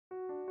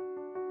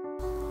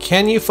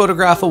Can you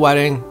photograph a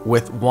wedding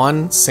with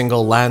one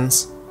single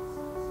lens?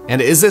 And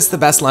is this the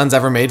best lens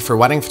ever made for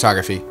wedding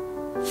photography?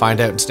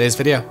 Find out in today's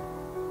video.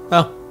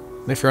 Oh,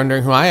 and if you're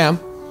wondering who I am,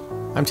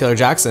 I'm Taylor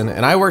Jackson,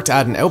 and I worked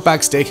at an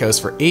Outback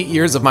Steakhouse for 8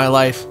 years of my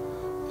life.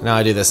 And now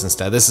I do this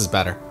instead. This is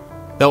better.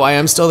 Though I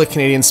am still the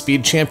Canadian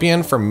speed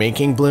champion for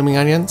making blooming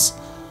onions,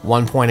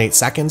 1.8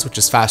 seconds, which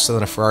is faster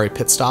than a Ferrari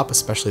pit stop,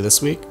 especially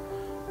this week.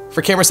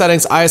 For camera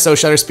settings, ISO,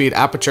 shutter speed,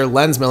 aperture,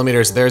 lens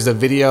millimeters, there's a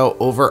video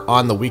over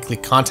on the weekly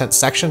content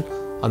section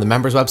on the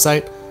members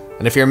website.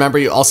 And if you're a member,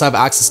 you also have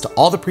access to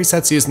all the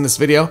presets used in this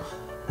video,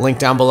 link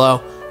down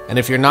below. And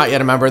if you're not yet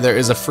a member, there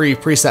is a free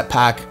preset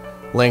pack,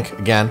 link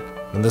again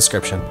in the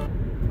description.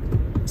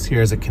 So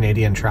here's a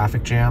Canadian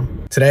traffic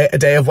jam. Today, a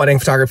day of wedding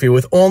photography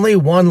with only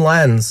one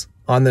lens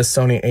on this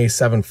Sony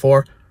A7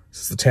 IV.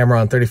 This is the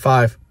Tamron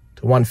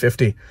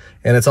 35-150.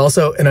 And it's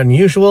also an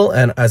unusual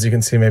and, as you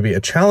can see, maybe a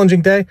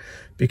challenging day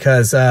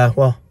because,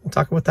 well, we'll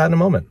talk about that in a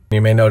moment.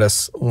 You may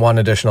notice one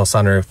additional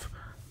sunroof.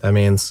 That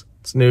means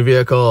it's new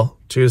vehicle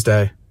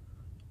Tuesday.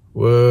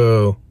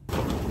 Whoa.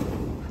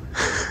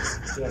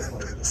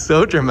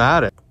 So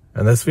dramatic.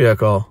 And this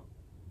vehicle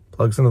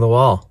plugs into the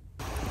wall.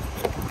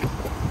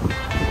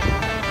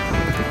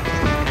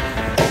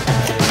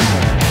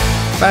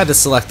 If I had to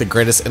select the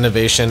greatest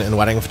innovation in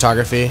wedding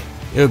photography,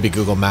 it would be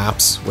Google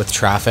Maps with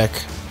traffic.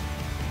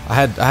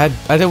 I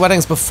did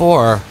weddings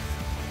before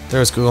there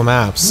was Google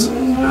Maps.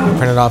 I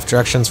printed off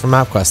directions from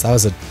MapQuest. That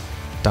was a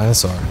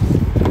dinosaur.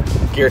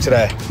 Gear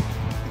today.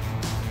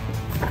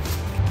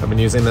 I've been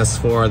using this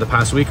for the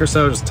past week or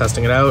so, just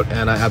testing it out,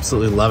 and I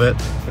absolutely love it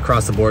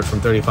across the board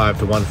from 35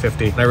 to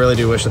 150. And I really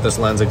do wish that this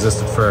lens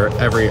existed for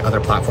every other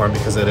platform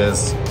because it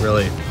is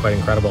really quite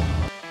incredible.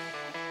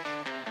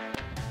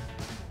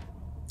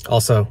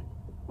 Also,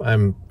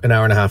 I'm an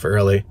hour and a half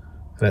early,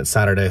 and it's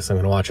Saturday, so I'm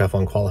going to watch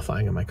F1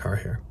 qualifying in my car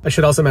here. I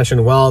should also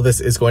mention, while this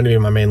is going to be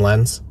my main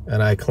lens,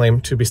 and I claim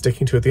to be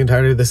sticking to it the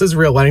entirety, this is a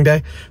real wedding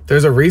day. If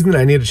there's a reason that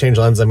I need to change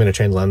lenses, I'm going to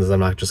change lenses.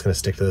 I'm not just going to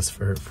stick to this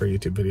for a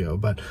YouTube video,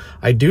 but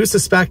I do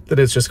suspect that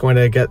it's just going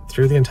to get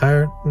through the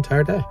entire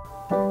day.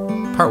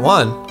 Part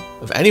 1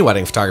 of any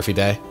wedding photography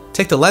day,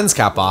 take the lens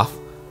cap off.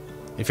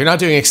 If you're not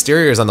doing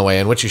exteriors on the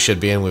way in, which you should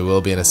be, and we will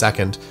be in a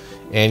second,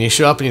 and you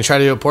show up and you try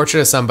to do a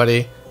portrait of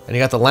somebody, and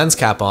you got the lens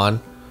cap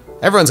on,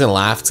 everyone's gonna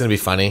laugh. It's gonna be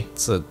funny.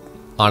 It's an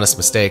honest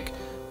mistake.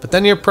 But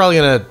then you're probably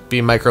gonna be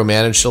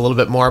micromanaged a little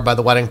bit more by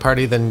the wedding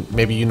party than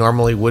maybe you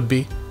normally would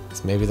be.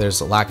 So maybe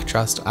there's a lack of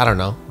trust. I don't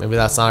know. Maybe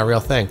that's not a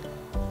real thing.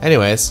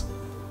 Anyways,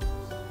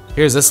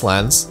 here's this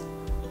lens.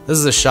 This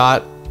is a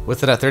shot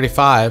with it at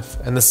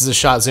 35, and this is a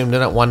shot zoomed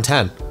in at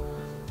 110.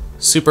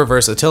 Super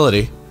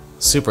versatility,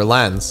 super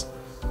lens.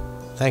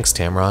 Thanks,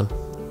 Tamron.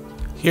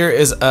 Here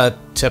is a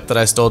tip that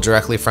I stole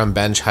directly from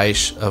Ben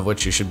Heisch, of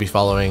which you should be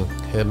following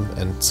him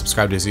and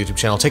subscribe to his YouTube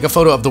channel. Take a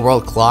photo of the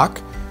world clock,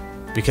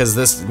 because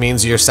this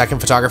means your second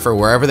photographer,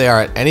 wherever they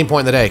are at any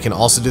point in the day, can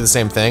also do the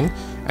same thing,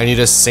 and you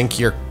just sync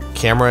your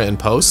camera in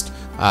post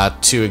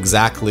to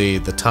exactly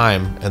the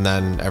time, and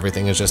then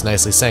everything is just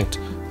nicely synced.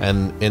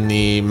 And in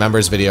the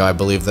members video, I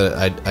believe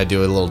that I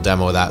do a little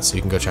demo of that, so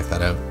you can go check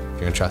that out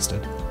if you're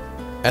interested.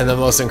 And the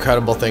most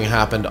incredible thing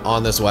happened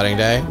on this wedding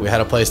day. We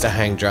had a place to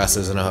hang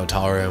dresses in a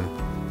hotel room.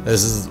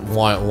 This is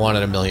one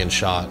in a million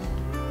shot.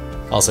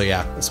 Also,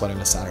 yeah, this wedding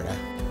was Saturday.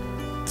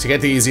 To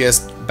get the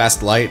easiest,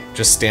 best light,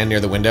 just stand near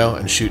the window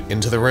and shoot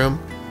into the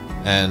room,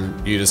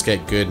 and you just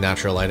get good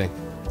natural lighting.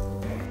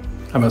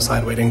 I'm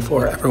outside waiting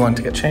for everyone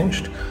to get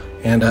changed,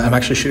 and I'm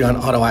actually shooting on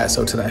auto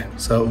ISO today.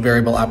 So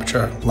variable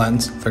aperture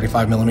lens,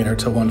 35mm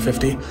to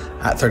 150.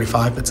 At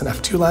 35, it's an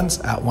f2 lens.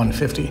 At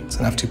 150, it's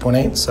an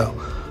f2.8. So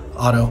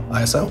auto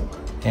ISO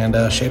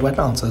and shade white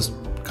balance as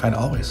kind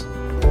of always.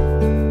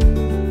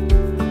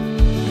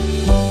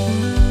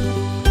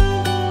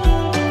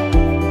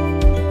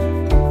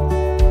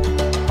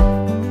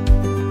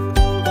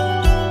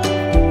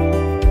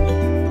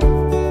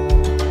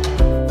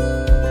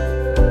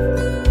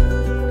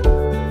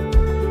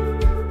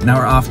 Now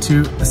we're off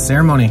to the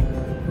ceremony.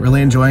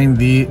 Really enjoying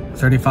the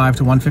 35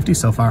 to 150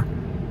 so far.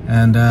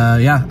 And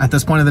yeah, at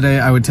this point of the day,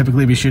 I would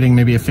typically be shooting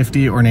maybe a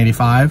 50 or an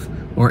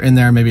 85, or in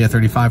there maybe a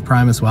 35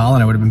 prime as well,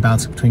 and I would have been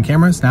bouncing between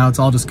cameras. Now it's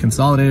all just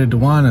consolidated to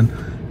one and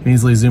you can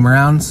easily zoom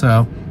around.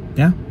 So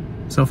yeah,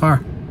 so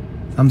far,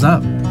 thumbs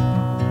up.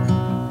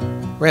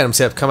 Random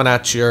tip coming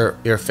at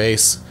your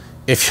face.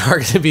 If you are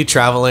going to be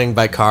traveling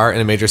by car in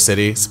a major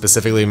city,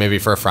 specifically maybe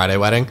for a Friday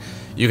wedding,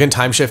 you can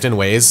time shift in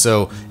ways.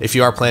 So if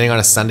you are planning on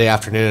a Sunday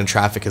afternoon and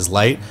traffic is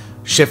light,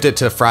 shift it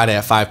to Friday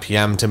at 5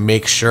 p.m. to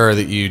make sure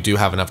that you do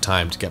have enough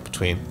time to get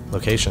between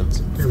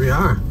locations. Here we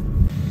are.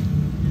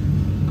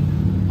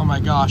 Oh my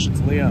gosh, it's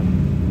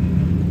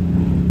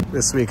Liam.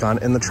 This week on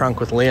In the Trunk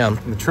with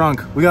Liam. In the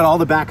trunk, we got all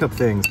the backup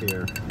things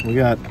here. We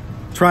got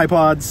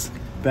tripods,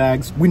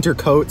 bags, winter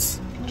coats.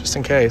 Just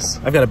in case.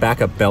 I've got a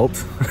backup belt.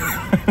 So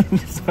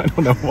I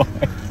don't know why.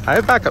 I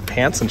have backup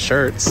pants and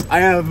shirts. I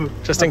have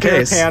just in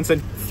case. Pants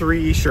and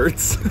 3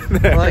 shirts.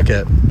 I like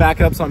it.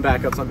 Backups on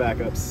backups on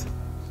backups.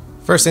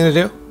 First thing to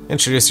do,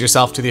 introduce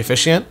yourself to the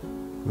officiant.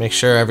 Make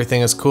sure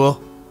everything is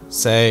cool.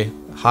 Say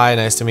Hi,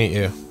 nice to meet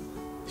you.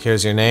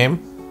 Here's your name.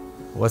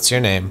 What's your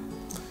name?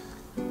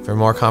 For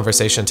more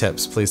conversation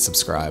tips, please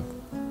subscribe.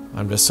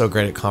 I'm just so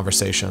great at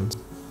conversations.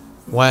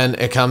 When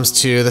it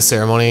comes to the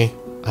ceremony,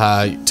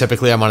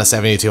 typically I'm on a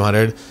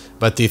 7200,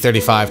 but the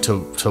 35 to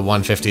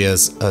 150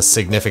 is a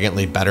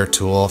significantly better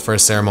tool for a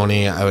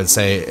ceremony. I would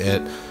say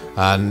it,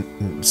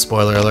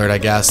 spoiler alert, I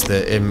guess,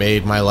 that it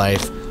made my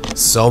life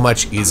so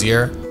much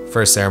easier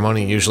for a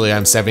ceremony. Usually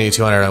I'm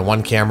 7200 on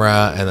one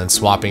camera and then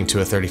swapping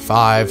to a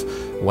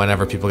 35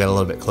 whenever people get a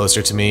little bit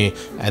closer to me,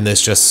 and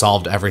this just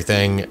solved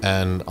everything,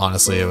 and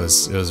honestly it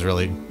was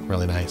really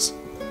nice.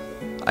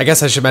 I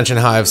guess I should mention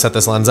how I've set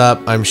this lens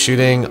up. I'm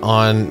shooting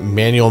on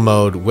manual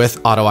mode with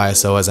auto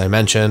ISO, as I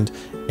mentioned,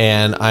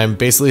 and I'm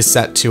basically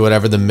set to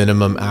whatever the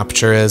minimum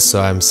aperture is.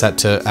 So I'm set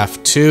to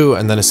f2,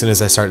 and then as soon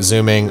as I start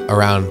zooming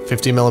around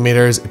 50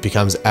 millimeters, it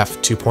becomes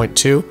f2.2.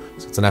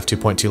 So it's an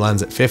f2.2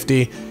 lens at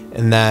 50.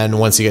 And then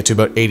once you get to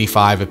about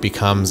 85, it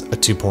becomes a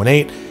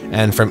 2.8.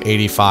 And from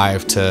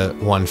 85 to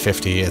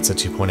 150, it's a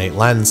 2.8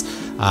 lens.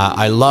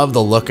 I love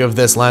the look of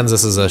this lens.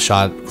 This is a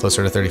shot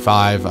closer to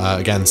 35.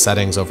 Again,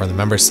 settings over on the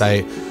members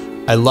site.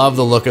 I love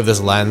the look of this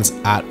lens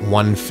at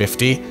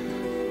 150.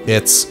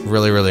 It's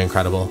really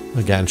incredible.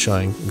 Again,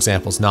 showing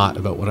examples not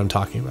about what I'm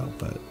talking about,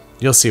 but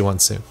you'll see one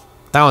soon.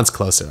 That one's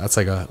closer. That's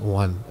like a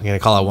 1. I'm gonna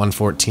call it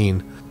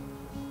 114.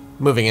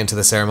 Moving into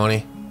the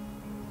ceremony.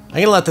 I'm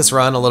gonna let this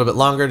run a little bit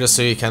longer just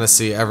so you kind of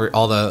see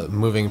all the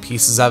moving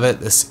pieces of it.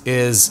 This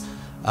is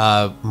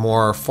a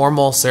more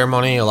formal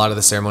ceremony. A lot of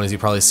the ceremonies you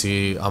probably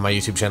see on my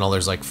YouTube channel,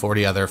 there's like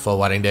 40 other full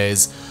wedding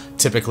days.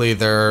 Typically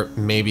they're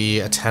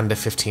maybe a 10 to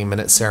 15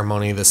 minute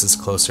ceremony. This is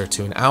closer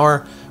to an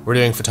hour. We're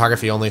doing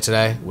photography only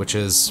today, which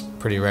is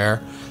pretty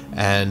rare.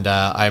 And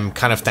I'm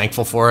kind of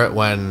thankful for it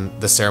when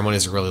the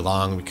ceremonies are really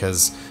long,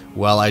 because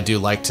while I do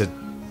like to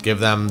give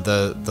them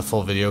the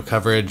full video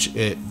coverage,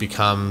 it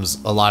becomes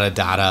a lot of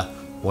data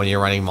when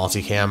you're running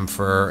multicam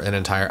for an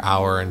entire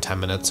hour and 10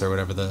 minutes or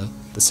whatever the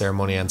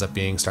ceremony ends up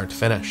being start to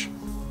finish.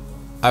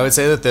 I would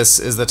say that this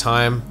is the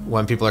time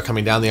when people are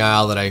coming down the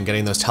aisle that I'm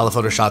getting those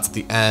telephoto shots at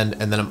the end,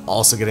 and then I'm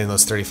also getting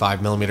those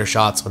 35mm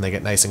shots when they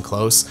get nice and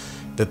close.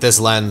 That this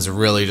lens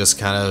really just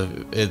kind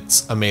of,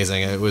 it's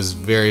amazing. It was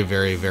very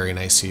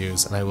nice to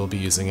use, and I will be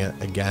using it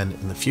again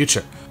in the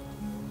future.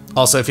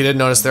 Also, if you didn't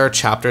notice, there are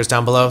chapters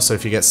down below, so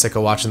if you get sick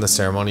of watching the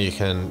ceremony, you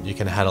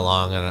can head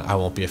along, and I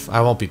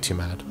won't be too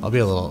mad. I'll be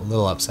a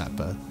little upset,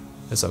 but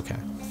it's okay.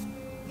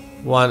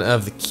 One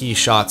of the key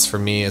shots for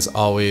me is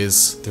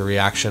always the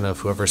reaction of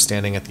whoever's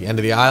standing at the end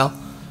of the aisle,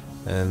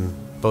 and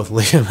both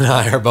Liam and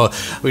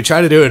I we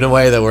try to do it in a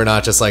way that we're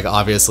not just like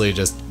obviously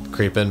just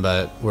creeping,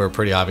 but we're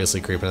pretty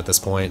obviously creeping at this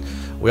point.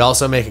 We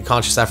also make a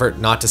conscious effort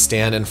not to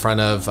stand in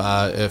front of,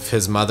 if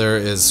his mother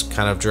is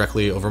kind of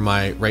directly over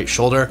my right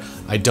shoulder,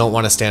 I don't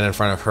want to stand in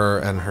front of her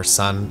and her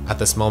son at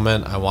this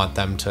moment. I want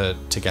them to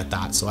get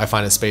that. So I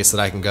find a space that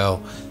I can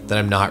go that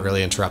I'm not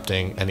really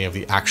interrupting any of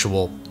the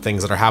actual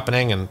things that are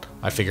happening, and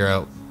I figure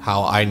out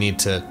how I need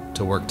to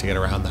work to get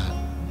around that.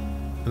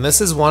 And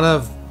this is one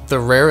of the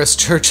rarest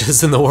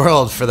churches in the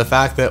world for the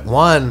fact that,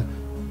 one,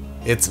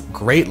 it's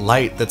great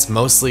light that's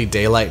mostly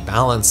daylight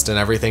balanced and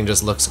everything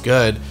just looks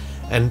good,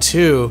 and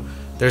two,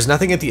 there's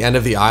nothing at the end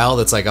of the aisle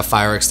that's like a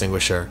fire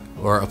extinguisher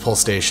or a pull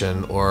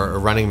station or a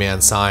Running Man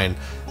sign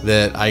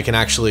that I can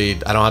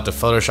actually, I don't have to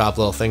Photoshop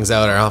little things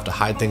out, or I don't have to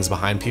hide things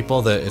behind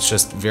people, that it's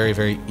just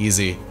very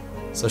easy.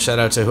 So shout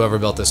out to whoever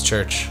built this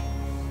church.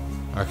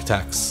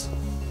 Architects,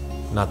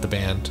 not the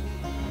band,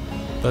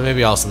 but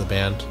maybe also the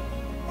band.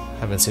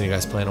 Haven't seen you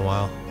guys play in a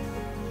while,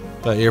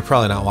 but you're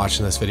probably not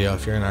watching this video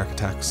if you're an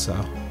architect,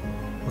 so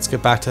let's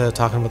get back to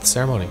talking about the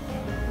ceremony.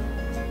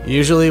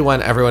 Usually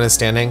when everyone is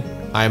standing,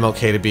 I'm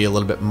okay to be a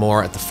little bit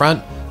more at the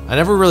front. I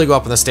never really go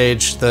up on the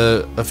stage.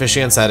 The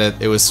officiant said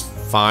it was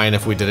fine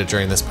if we did it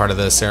during this part of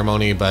the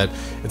ceremony, but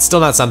it's still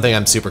not something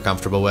I'm super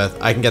comfortable with.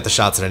 I can get the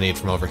shots that I need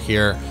from over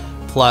here.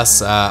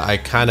 Plus, I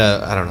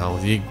don't know,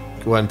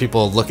 when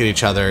people look at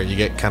each other, you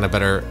get kind of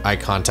better eye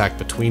contact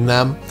between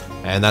them,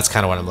 and that's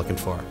kind of what I'm looking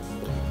for.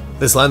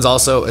 This lens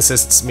also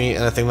assists me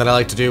in a thing that I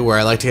like to do, where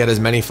I like to get as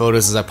many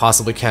photos as I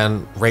possibly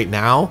can right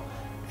now,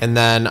 and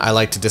then I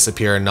like to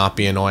disappear and not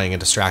be annoying and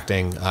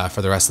distracting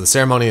for the rest of the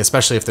ceremony,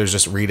 especially if there's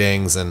just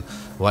readings and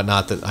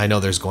whatnot that I know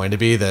there's going to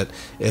be, that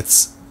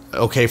it's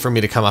okay for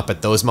me to come up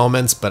at those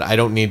moments, but I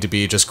don't need to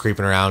be just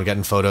creeping around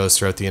getting photos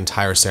throughout the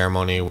entire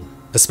ceremony,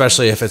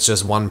 especially if it's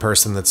just one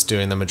person that's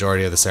doing the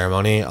majority of the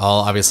ceremony. I'll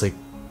obviously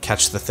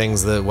catch the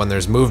things that when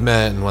there's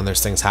movement and when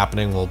there's things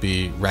happening, we'll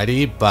be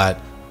ready, but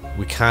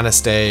we kind of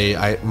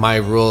stay, my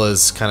rule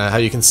is kind of how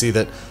you can see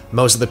that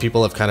most of the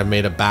people have kind of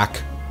made a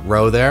back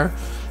row there,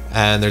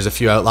 and there's a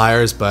few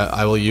outliers, but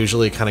I will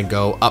usually kind of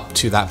go up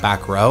to that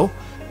back row,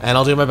 and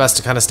I'll do my best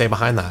to kind of stay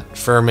behind that.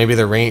 For maybe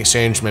the ring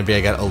exchange, maybe I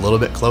get a little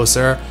bit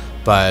closer,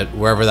 but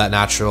wherever that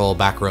natural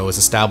back row is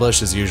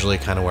established is usually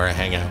kind of where I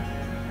hang out.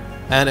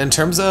 And in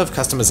terms of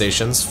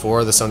customizations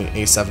for the Sony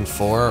A7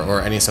 IV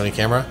or any Sony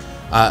camera,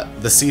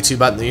 the C2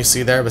 button that you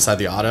see there beside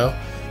the auto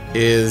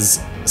is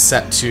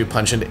set to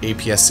punch into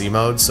APS-C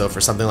mode. So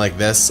for something like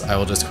this, I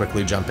will just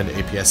quickly jump into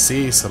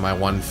APS-C. So my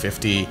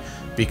 150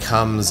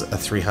 becomes a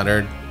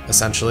 300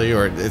 essentially,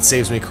 or it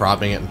saves me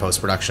cropping it in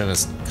post-production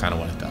is kind of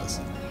what it does.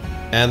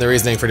 And the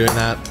reasoning for doing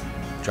that,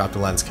 drop the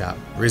lens cap.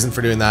 The reason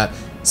for doing that,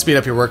 speed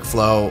up your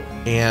workflow,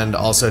 and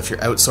also if you're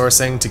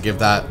outsourcing, to give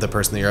the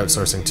person that you're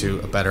outsourcing to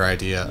a better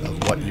idea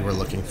of what you were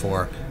looking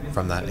for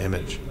from that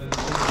image.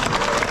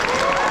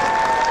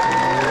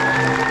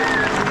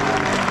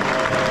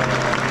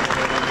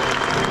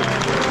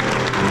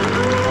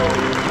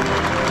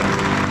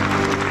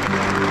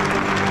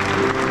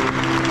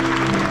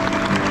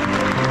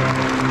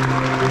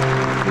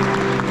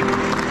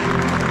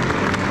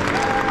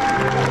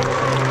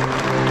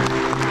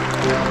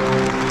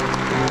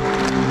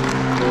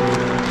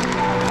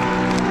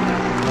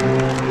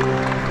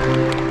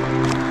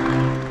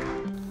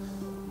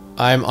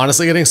 I'm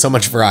honestly getting so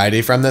much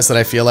variety from this that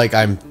I feel like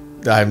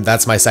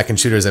that's my second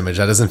shooter's image.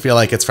 That doesn't feel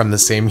like it's from the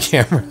same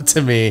camera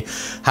to me.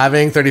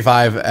 Having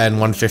 35 and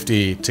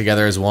 150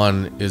 together as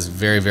one is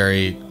very,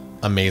 very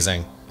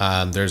amazing.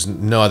 There's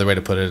no other way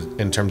to put it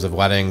in terms of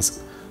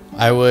weddings.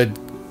 I would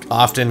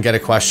often get a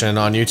question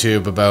on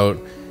YouTube about,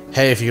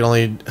 hey, if you could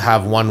only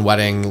have one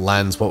wedding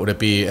lens, what would it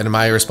be? And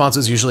my response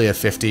is usually a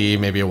 50,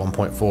 maybe a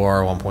 1.4,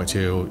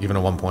 1.2, even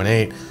a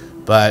 1.8.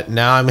 But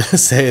now I'm going to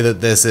say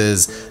that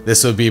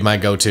this would be my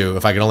go-to.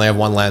 If I could only have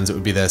one lens, it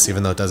would be this,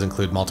 even though it does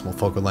include multiple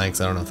focal lengths.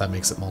 I don't know if that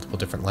makes it multiple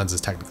different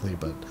lenses technically,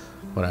 but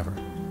whatever.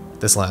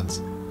 This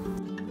lens.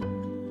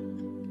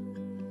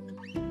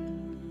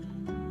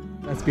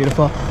 That's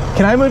beautiful.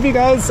 Can I move you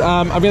guys?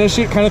 I'm going to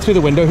shoot kind of through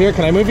the window here.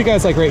 Can I move you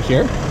guys like right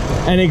here?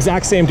 And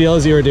exact same deal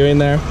as you were doing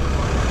there.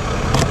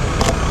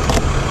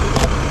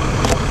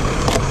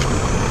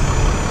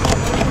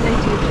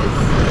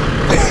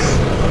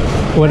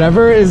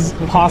 Whatever is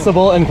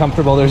possible and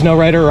comfortable. There's no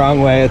right or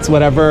wrong way. It's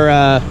whatever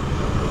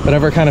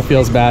kind of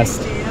feels best.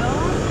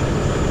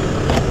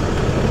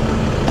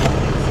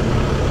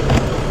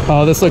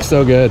 Oh, this looks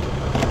so good.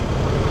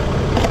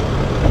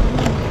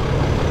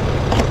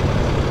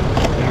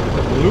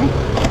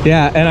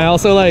 Yeah, and I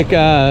also like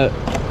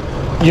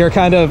you're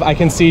kind of, I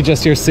can see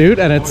just your suit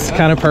and it's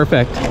kind of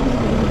perfect.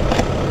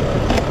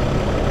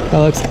 That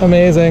looks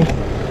amazing.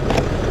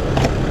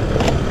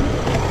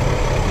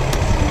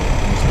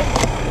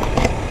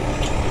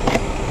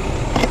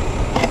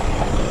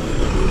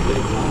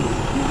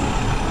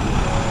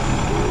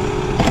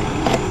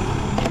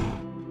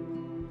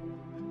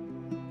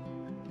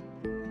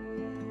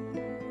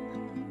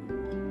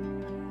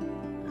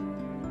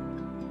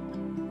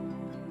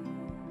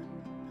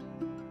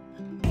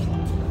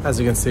 As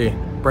you can see,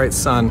 bright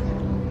sun,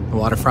 the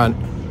waterfront.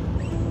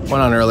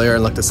 Went on earlier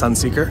and looked at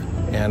Sunseeker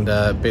and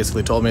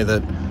basically told me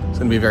that it's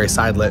going to be very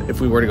side lit if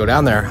we were to go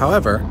down there.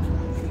 However,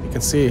 you can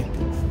see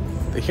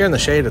that here in the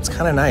shade, it's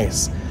kind of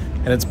nice.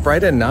 And it's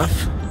bright enough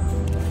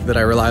that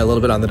I rely a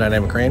little bit on the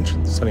dynamic range,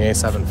 Sony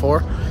A7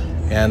 IV,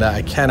 and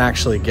I can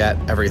actually get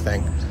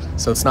everything.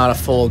 So it's not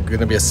going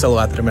to be a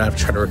silhouette that I'm going to have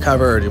to try to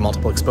recover or do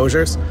multiple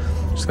exposures.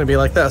 It's just going to be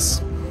like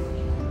this.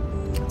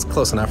 It's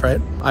close enough,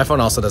 right? iPhone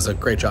also does a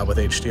great job with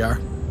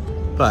HDR.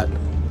 But I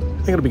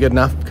think it'll be good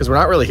enough because we're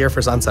not really here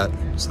for sunset.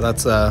 So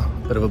that's a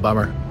bit of a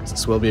bummer.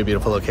 This will be a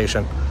beautiful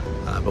location,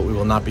 but we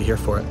will not be here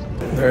for it.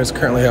 There is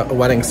currently a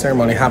wedding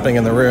ceremony happening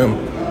in the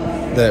room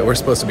that we're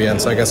supposed to be in.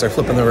 So I guess they're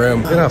flipping the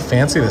room. Look at how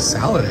fancy this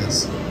salad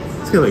is.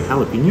 It's got like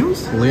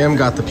jalapenos. Liam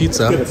got the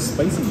pizza. It's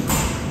spicy.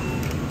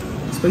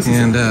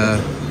 And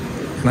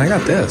I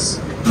got this.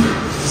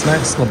 It's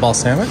nice, little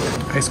balsamic.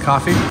 Iced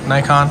coffee,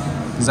 Nikon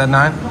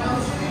Z9.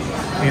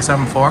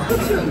 A7 IV.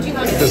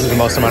 This is the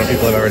most amount of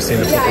people I've ever seen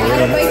to flip the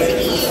room.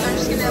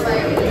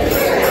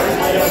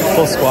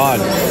 Full squad.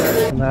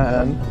 And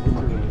then,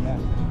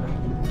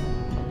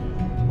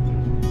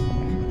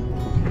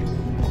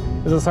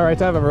 is this all right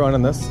to have everyone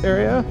in this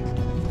area?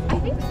 I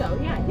think so,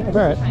 yeah. I think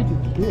all right.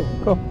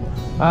 Cool.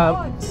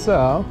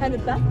 So, I'm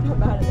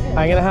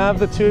going to have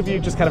the two of you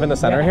just kind of in the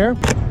center here.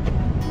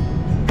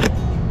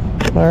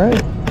 All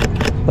right.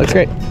 Looks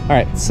great. All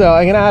right, so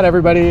I'm gonna add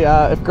everybody.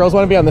 If girls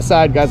want to be on this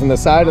side, guys on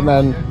this side, and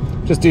then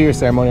just do your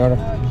ceremony order.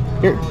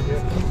 Here,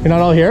 you're not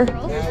all here?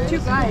 Two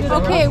guys.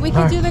 Okay, we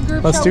can do the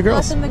group Let's shot do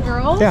girls. and the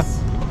girls. Yeah.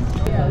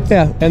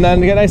 Yeah, and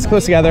then get nice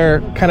close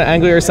together, kind of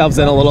angle yourselves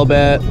in a little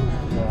bit,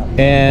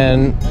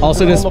 and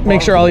also just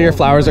make sure all your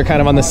flowers are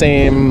kind of on the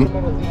same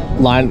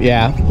line.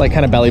 Yeah, like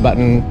kind of belly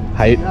button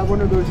height. All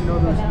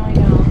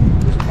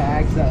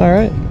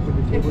right.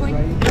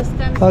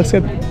 That looks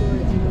good.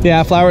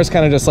 Yeah, flowers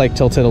kind of just like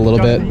tilted a little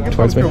bit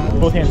towards me.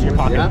 Both hands in your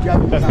pocket.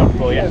 That's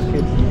comfortable, yeah.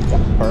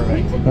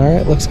 Perfect. All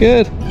right, looks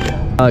good.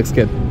 That looks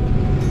good.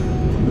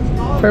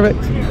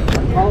 Perfect.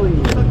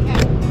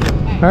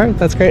 All right,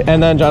 that's great.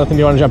 And then Jonathan, do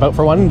you want to jump out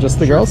for one? Just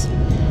the girls?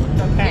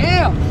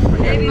 Yeah.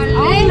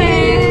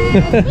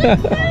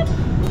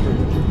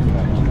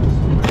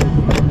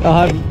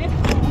 I'll have,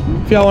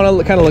 if y'all want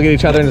to kind of look at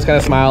each other and just kind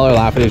of smile or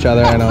laugh at each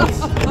other, I know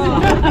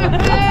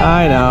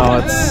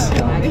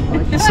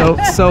it's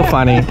so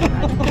funny.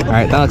 All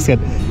right, that looks good.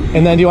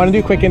 And then do you want to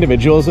do quick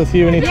individuals with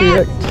you and each of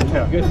you?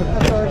 Yeah.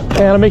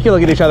 And I'll make you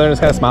look at each other and just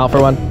kind of smile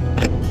for one.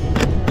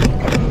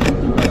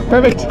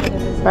 Perfect.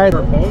 All right.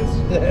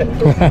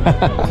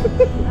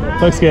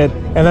 Looks good.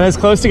 And then as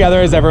close together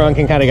as everyone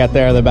can kind of get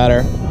there, the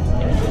better.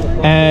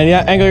 And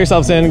yeah, angle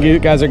yourselves in. You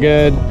guys are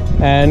good.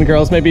 And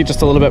girls, maybe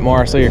just a little bit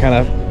more, so you're kind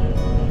of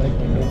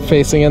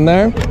facing in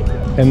there.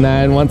 And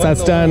then once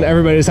that's done,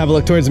 everybody just have a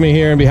look towards me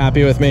here and be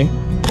happy with me.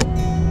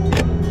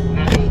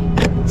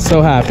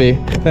 So happy.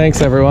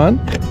 Thanks, everyone.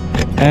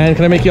 And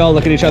can I make you all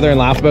look at each other and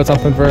laugh about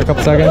something for a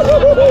couple seconds?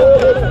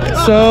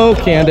 So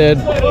candid.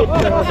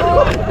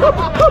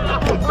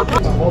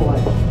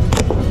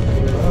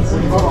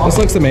 This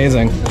looks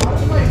amazing.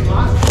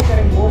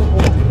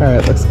 All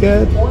right, looks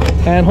good.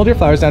 And hold your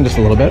flowers down just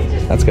a little bit.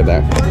 That's good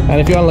there. And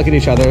if you want to look at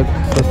each other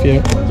for a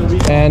few.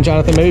 And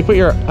Jonathan, maybe put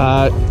your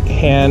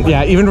hand,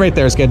 yeah, even right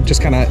there is good.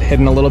 Just kind of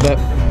hidden a little bit.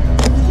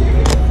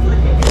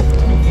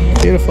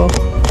 Beautiful.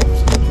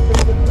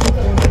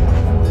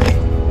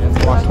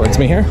 Walk towards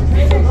me here.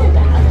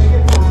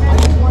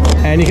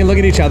 And you can look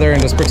at each other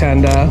and just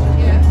pretend,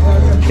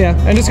 yeah,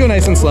 and just go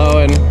nice and slow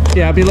and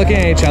yeah, be looking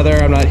at each other.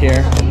 I'm not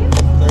here.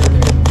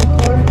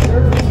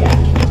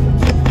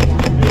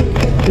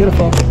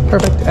 Beautiful,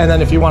 perfect. And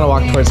then if you want to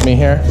walk towards me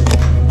here,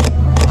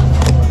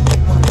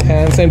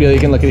 and same deal, you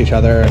can look at each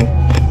other.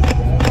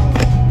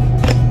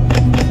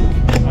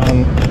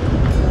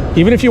 And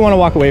even if you want to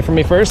walk away from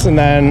me first and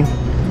then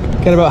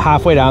get about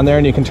halfway down there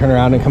and you can turn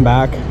around and come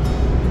back.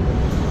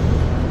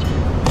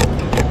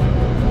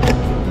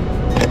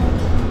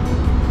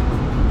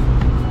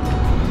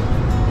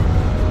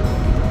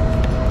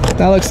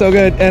 That looks so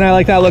good. And I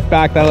like that look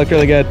back. That looked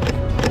really good.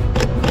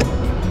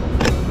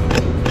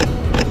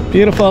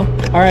 Beautiful.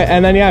 All right,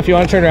 and then yeah, if you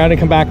want to turn around and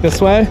come back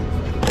this way.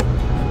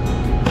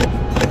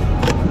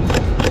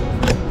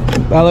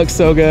 That looks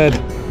so good.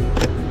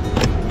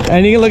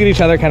 And you can look at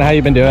each other, kind of how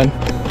you've been doing.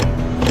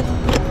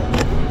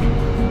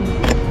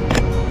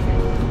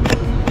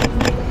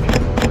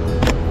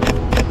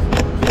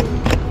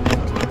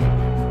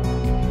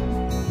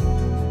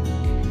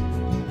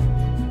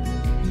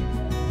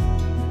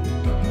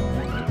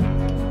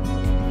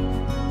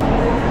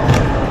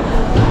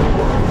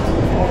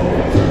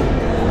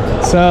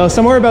 So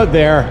somewhere about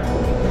there,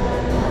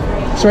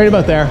 it's right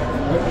about there,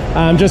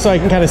 just so I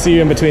can kind of see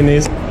you in between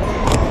these. So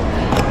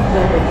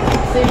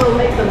you'll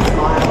make them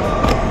smile.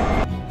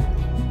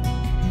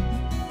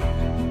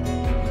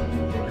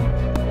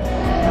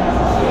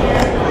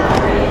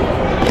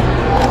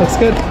 Looks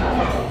good.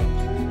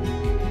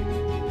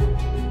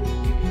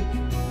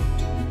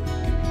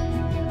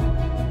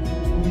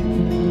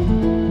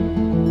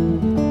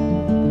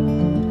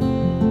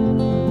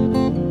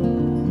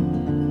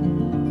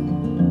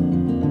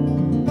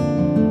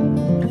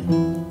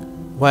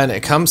 When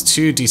it comes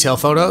to detail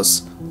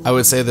photos, I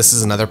would say this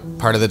is another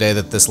part of the day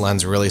that this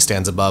lens really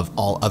stands above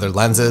all other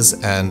lenses,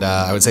 and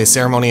I would say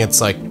Ceremony, it's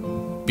like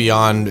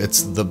beyond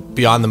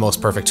the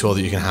most perfect tool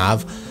that you can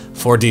have.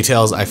 For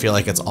details, I feel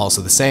like it's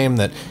also the same,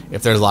 that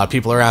if there's a lot of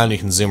people around, you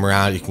can zoom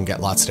around, you can get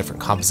lots of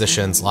different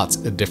compositions, lots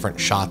of different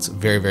shots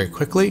very, very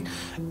quickly.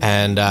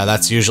 And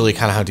that's usually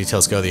kind of how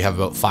details go. You have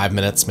about 5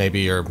 minutes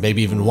maybe, or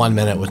maybe even 1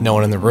 minute with no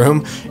one in the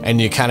room, and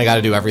you kind of got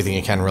to do everything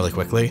you can really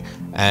quickly.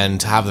 And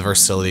to have the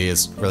versatility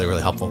is really,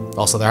 really helpful.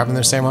 Also, they're having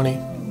their Ceremony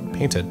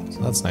painted,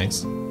 so that's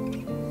nice.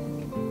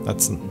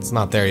 It's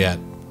not there yet.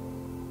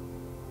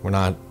 We're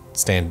not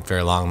staying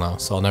very long though,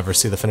 so I'll never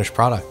see the finished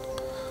product.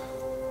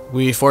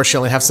 We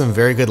fortunately have some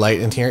very good light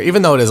in here,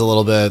 even though it is a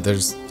little bit,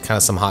 there's kind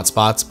of some hot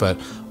spots, but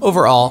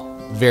overall,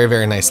 very,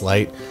 very nice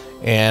light.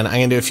 And I'm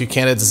gonna do a few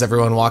candids as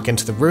everyone walk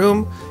into the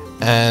room.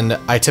 And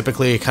I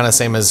typically, kind of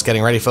same as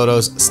getting ready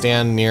photos,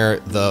 stand near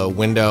the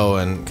window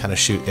and kind of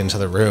shoot into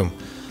the room.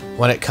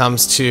 When it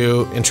comes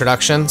to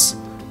introductions,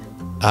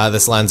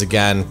 this lens,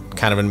 again,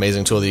 kind of an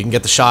amazing tool. You can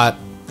get the shot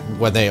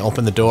when they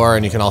open the door,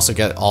 and you can also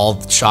get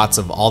all shots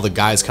of all the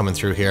guys coming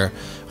through here,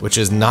 which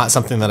is not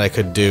something that I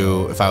could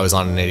do if I was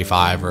on an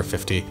 85 or a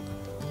 50.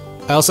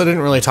 I also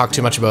didn't really talk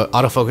too much about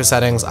autofocus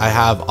settings. I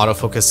have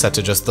autofocus set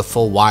to just the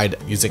full wide,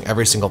 using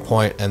every single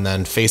point, and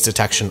then face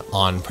detection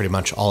on pretty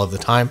much all of the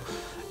time.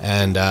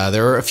 And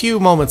there were a few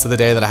moments of the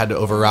day that I had to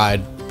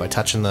override by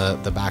touching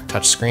the back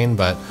touch screen,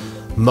 but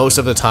most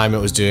of the time it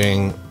was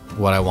doing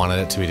what I wanted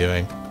it to be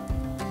doing.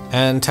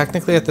 And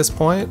technically at this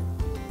point,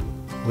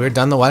 we're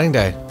done the wedding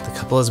day. The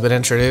couple has been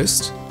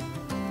introduced.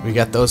 We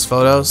get those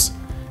photos.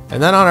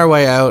 And then on our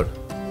way out,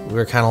 we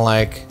were kind of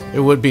like, it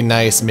would be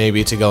nice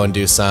maybe to go and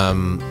do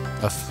some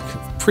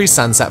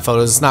pre-sunset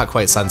photos. It's not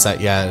quite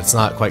sunset yet. It's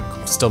not quite,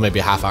 still maybe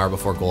a half hour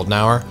before golden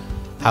hour.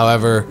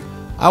 However,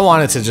 I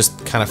wanted to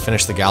just kind of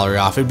finish the gallery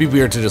off. It'd be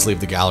weird to just leave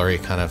the gallery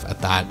kind of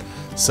at that.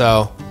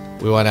 So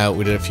we went out,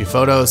 we did a few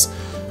photos.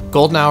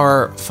 Golden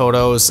hour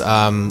photos,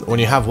 when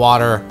you have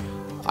water,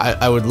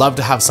 I would love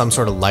to have some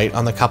sort of light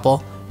on the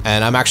couple.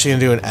 And I'm actually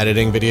gonna do an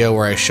editing video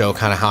where I show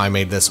kind of how I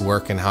made this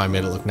work and how I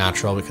made it look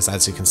natural, because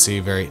as you can see,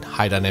 very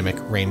high dynamic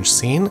range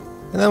scene.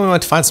 And then we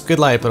went to find some good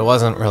light, but it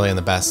wasn't really in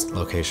the best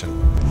location.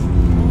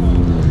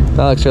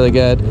 That looks really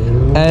good.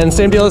 And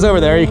same deal as over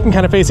there. You can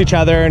kind of face each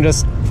other and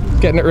just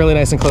getting it really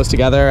nice and close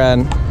together.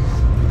 And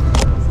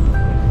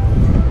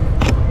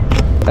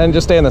and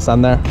just stay in the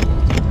sun there.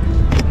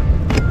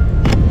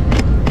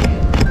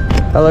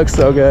 That looks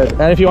so good.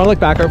 And if you want to look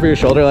back over your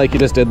shoulder like you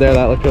just did there,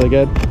 that looked really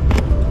good.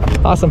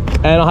 Awesome.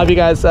 And I'll have you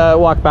guys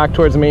walk back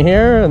towards me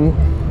here, and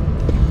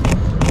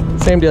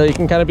same deal. You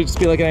can kind of just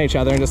be looking at each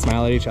other and just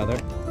smile at each other.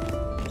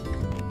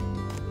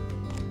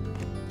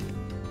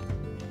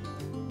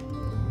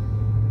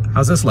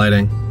 How's this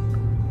lighting?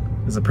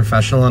 Is it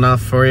professional enough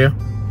for you?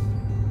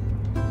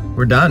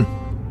 We're done.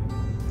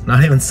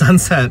 Not even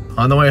sunset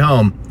on the way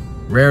home.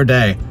 Rare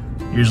day.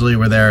 Usually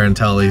we're there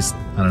until at least,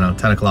 I don't know,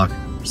 10 o'clock.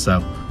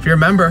 So if you're a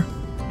member,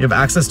 you have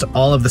access to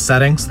all of the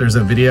settings. There's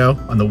a video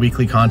on the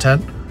weekly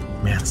content.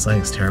 Man, this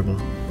lighting's terrible.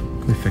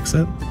 Can we fix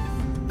it?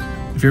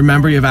 If you're a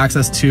member, you have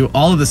access to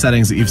all of the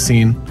settings that you've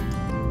seen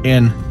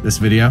in this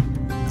video.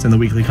 It's in the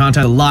weekly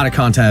content. A lot of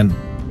content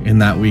in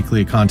that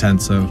weekly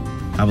content, so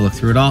have a look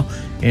through it all.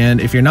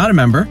 And if you're not a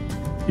member,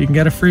 you can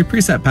get a free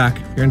preset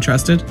pack if you're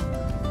interested.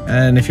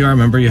 And if you are a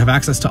member, you have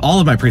access to all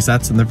of my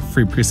presets, and the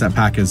free preset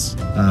pack is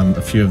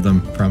a few of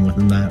them from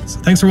within that. So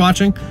thanks for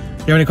watching.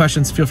 If you have any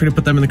questions, feel free to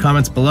put them in the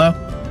comments below.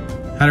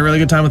 Had a really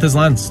good time with this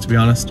lens, to be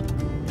honest.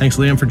 Thanks,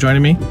 Liam, for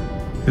joining me.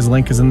 His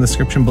link is in the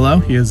description below.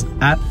 He is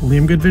at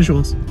Liam Good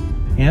Visuals.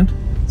 And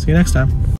see you next time.